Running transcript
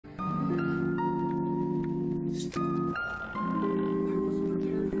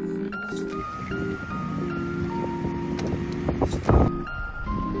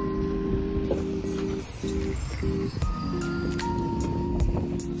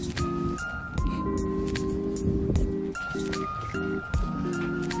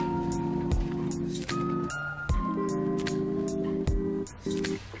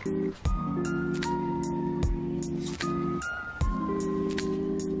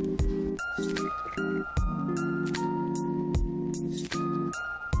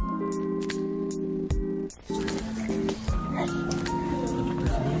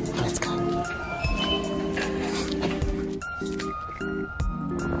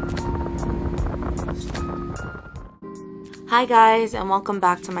Hi guys, and welcome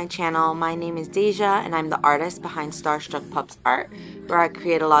back to my channel. My name is Deja and I'm the artist behind Starstruck Pups Art, where I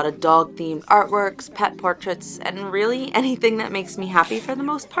create a lot of dog themed artworks, pet portraits, and really anything that makes me happy for the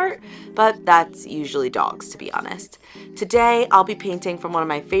most part, but that's usually dogs, to be honest. Today I'll be painting from one of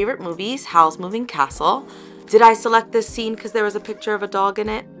my favorite movies, Howl's Moving Castle. Did I select this scene because there was a picture of a dog in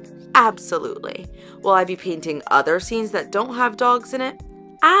it? Absolutely. Will I be painting other scenes that don't have dogs in it?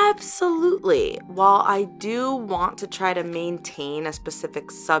 Absolutely. While I do want to try to maintain a specific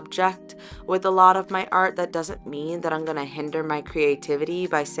subject with a lot of my art, that doesn't mean that I'm going to hinder my creativity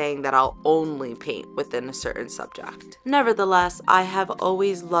by saying that I'll only paint within a certain subject. Nevertheless, I have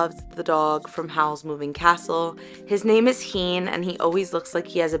always loved the dog from Howl's Moving Castle. His name is Heen, and he always looks like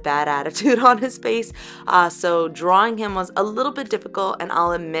he has a bad attitude on his face, so drawing him was a little bit difficult, and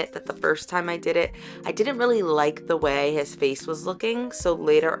I'll admit that the first time I did it, I didn't really like the way his face was looking, so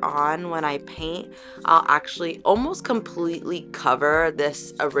later on when I paint, I'll actually almost completely cover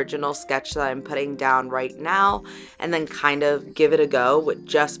this original sketch that I'm putting down right now and then kind of give it a go with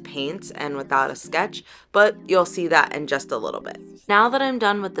just paints and without a sketch, but you'll see that in just a little bit. Now that I'm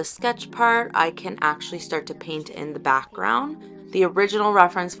done with the sketch part, I can actually start to paint in the background. The original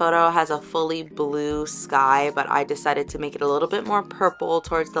reference photo has a fully blue sky, but I decided to make it a little bit more purple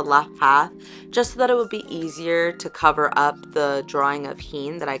towards the left half, just so that it would be easier to cover up the drawing of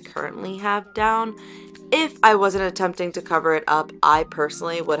Heen that I currently have down. If I wasn't attempting to cover it up, I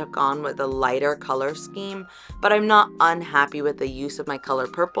personally would have gone with a lighter color scheme, but I'm not unhappy with the use of my color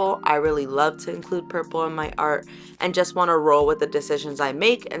purple. I really love to include purple in my art and just want to roll with the decisions I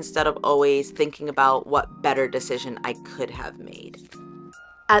make instead of always thinking about what better decision I could have made.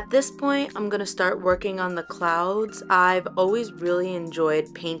 At this point, I'm going to start working on the clouds. I've always really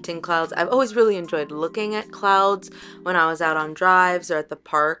enjoyed painting clouds. I've always really enjoyed looking at clouds when I was out on drives or at the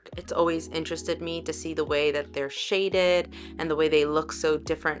park. It's always interested me to see the way that they're shaded and the way they look so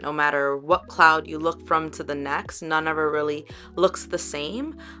different no matter what cloud you look from to the next. None ever really looks the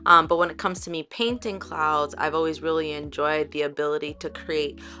same. But when it comes to me painting clouds, I've always really enjoyed the ability to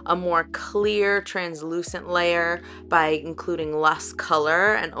create a more clear, translucent layer by including less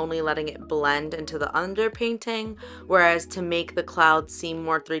color and only letting it blend into the underpainting, whereas to make the clouds seem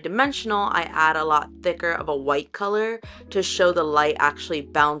more three-dimensional, I add a lot thicker of a white color to show the light actually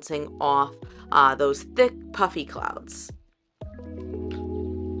bouncing off those thick, puffy clouds.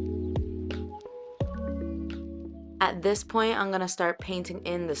 At this point, I'm going to start painting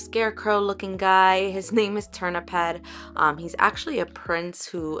in the scarecrow looking guy. His name is Turnip Head. He's actually a prince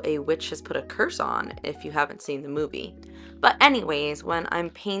who a witch has put a curse on, if you haven't seen the movie. But anyways, when I'm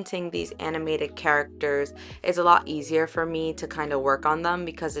painting these animated characters, it's a lot easier for me to kind of work on them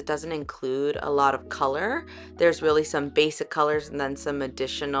because it doesn't include a lot of color. There's really some basic colors and then some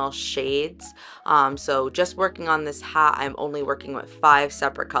additional shades. So just working on this hat, I'm only working with 5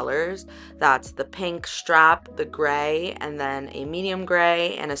 separate colors. That's the pink strap, the gray, and then a medium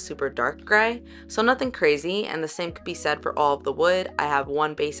gray and a super dark gray. So nothing crazy, and the same could be said for all of the wood. I have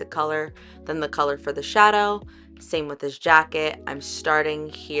one basic color, then the color for the shadow. Same with his jacket. I'm starting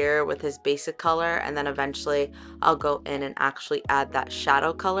here with his basic color and then eventually I'll go in and actually add that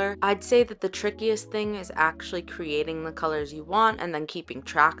shadow color. I'd say that the trickiest thing is actually creating the colors you want and then keeping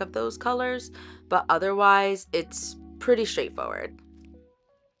track of those colors, but otherwise it's pretty straightforward.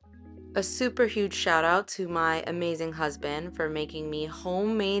 A super huge shout out to my amazing husband for making me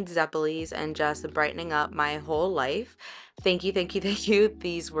homemade zeppelis and just brightening up my whole life. Thank you, thank you, thank you.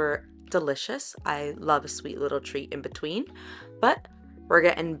 These were delicious. I love a sweet little treat in between, but we're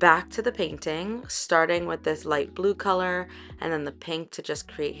getting back to the painting, starting with this light blue color and then the pink to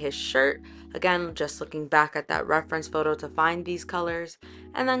just create his shirt. Again, just looking back at that reference photo to find these colors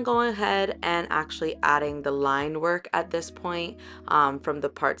and then going ahead and actually adding the line work at this point from the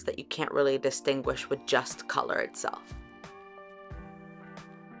parts that you can't really distinguish with just color itself.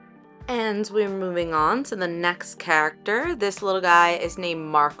 And we're moving on to the next character. This little guy is named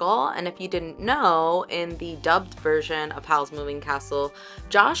Markle, and if you didn't know, in the dubbed version of Howl's Moving Castle,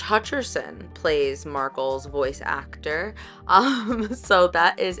 Josh Hutcherson plays Markle's voice actor. So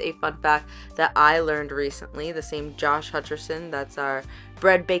that is a fun fact that I learned recently. The same Josh Hutcherson that's our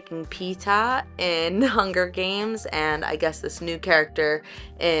bread baking pita in Hunger Games, and I guess this new character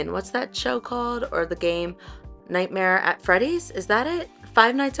in, what's that show called, or the game Nightmare at Freddy's? Is that it?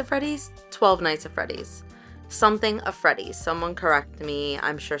 5 Nights at Freddy's? 12 Nights at Freddy's. something of Freddy. Someone correct me.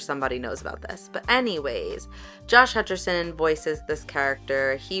 I'm sure somebody knows about this. But anyways, Josh Hutcherson voices this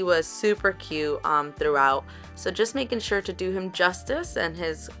character. He was super cute throughout. So just making sure to do him justice, and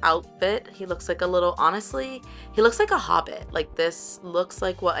his outfit, he looks like a little, honestly, he looks like a hobbit. Like, this looks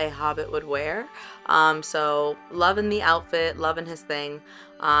like what a hobbit would wear. So loving the outfit, loving his thing.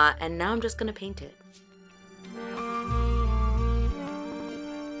 And now I'm just gonna paint it.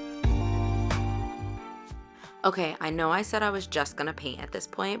 Okay, I know I said I was just gonna paint at this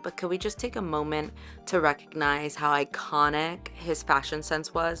point, but could we just take a moment to recognize how iconic his fashion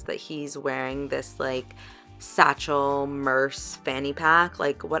sense was, that he's wearing this like satchel, merce, fanny pack,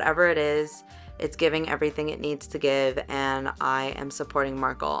 like whatever it is, it's giving everything it needs to give, and I am supporting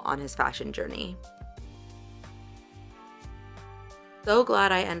Markle on his fashion journey. So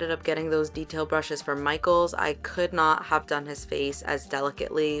glad I ended up getting those detail brushes from Micheals. I could not have done his face as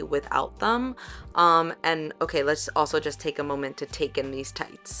delicately without them. And okay, let's also just take a moment to take in these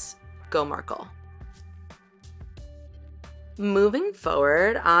tights. Go Markle. Moving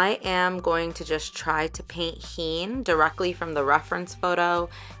forward, I am going to just try to paint Heen directly from the reference photo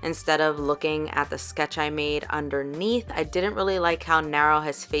instead of looking at the sketch I made underneath. I didn't really like how narrow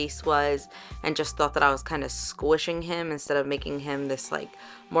his face was and just thought that I was kind of squishing him instead of making him this like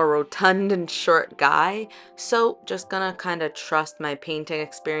more rotund and short guy. So just gonna kind of trust my painting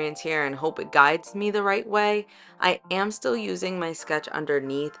experience here and hope it guides me the right way. I am still using my sketch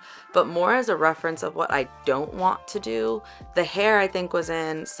underneath, but more as a reference of what I don't want to do. The hair I think was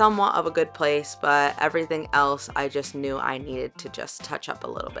in somewhat of a good place, but everything else I just knew I needed to just touch up a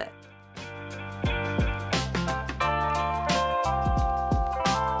little bit.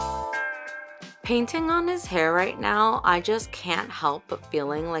 Painting on his hair right now, I just can't help but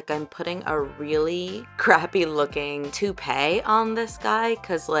feeling like I'm putting a really crappy looking toupee on this guy,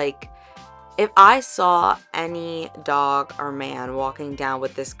 because like if I saw any dog or man walking down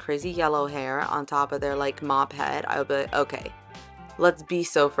with this crazy yellow hair on top of their like mop head, I would be like, okay, let's be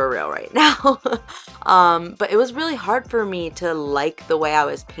so for real right now. But it was really hard for me to like the way I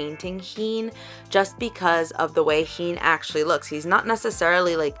was painting Heen, just because of the way Heen actually looks. He's not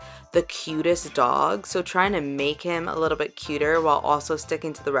necessarily like the cutest dog, so trying to make him a little bit cuter while also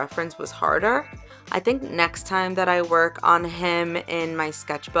sticking to the reference was harder. I think next time that I work on him in my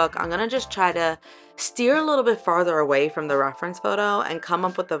sketchbook, I'm gonna just try to steer a little bit farther away from the reference photo and come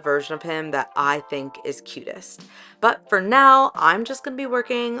up with a version of him that I think is cutest. But for now, I'm just gonna be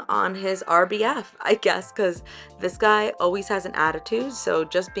working on his RBF, I guess, because this guy always has an attitude, so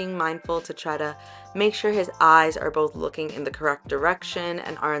just being mindful to try to make sure his eyes are both looking in the correct direction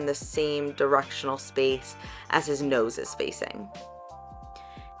and are in the same directional space as his nose is facing.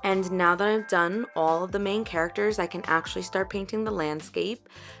 And now that I've done all of the main characters, I can actually start painting the landscape.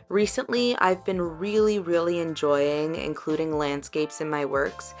 Recently, I've been really enjoying including landscapes in my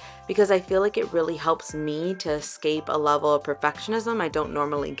works because I feel like it really helps me to escape a level of perfectionism I don't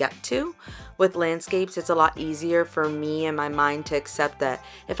normally get to. With landscapes, it's a lot easier for me and my mind to accept that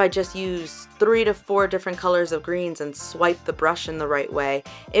if I just use 3 to 4 different colors of greens and swipe the brush in the right way,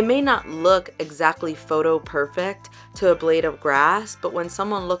 it may not look exactly photo perfect to a blade of grass, but when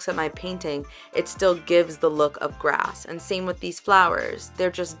someone looks at my painting, it still gives the look of grass. And same with these flowers.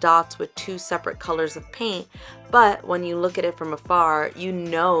 They're just dots with 2 separate colors of paint, but when you look at it from afar, you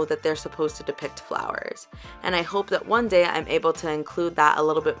know that they're supposed to depict flowers. And I hope that one day I'm able to include that a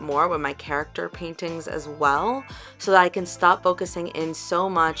little bit more with my character paintings as well, so that I can stop focusing in so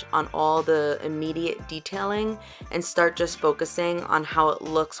much on all the immediate detailing and start just focusing on how it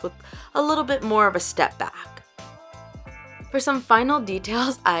looks with a little bit more of a step back. For some final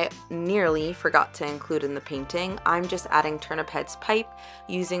details I nearly forgot to include in the painting, I'm just adding Turnip Head's pipe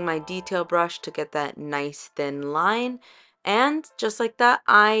using my detail brush to get that nice thin line. And just like that,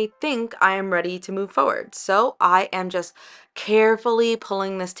 I think I am ready to move forward. So I am just carefully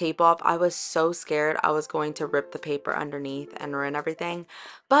pulling this tape off. I was so scared I was going to rip the paper underneath and ruin everything,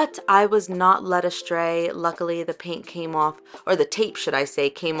 but I was not led astray. Luckily, the paint came off, or the tape, should I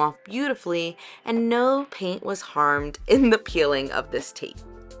say, came off beautifully, and no paint was harmed in the peeling of this tape.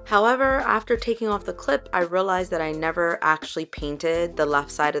 However, after taking off the clip, I realized that I never actually painted the left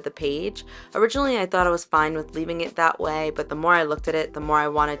side of the page. Originally, I thought I was fine with leaving it that way, but the more I looked at it, the more I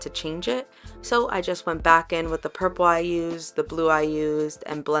wanted to change it. So I just went back in with the purple I used, the blue I used,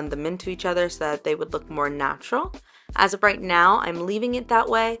 and blend them into each other so that they would look more natural. As of right now, I'm leaving it that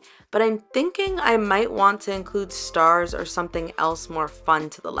way, but I'm thinking I might want to include stars or something else more fun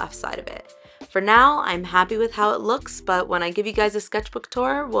to the left side of it. For now, I'm happy with how it looks, but when I give you guys a sketchbook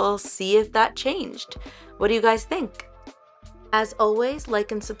tour, we'll see if that changed. What do you guys think? As always,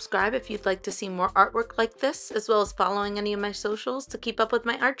 like and subscribe if you'd like to see more artwork like this, as well as following any of my socials to keep up with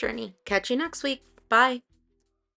my art journey. Catch you next week. Bye!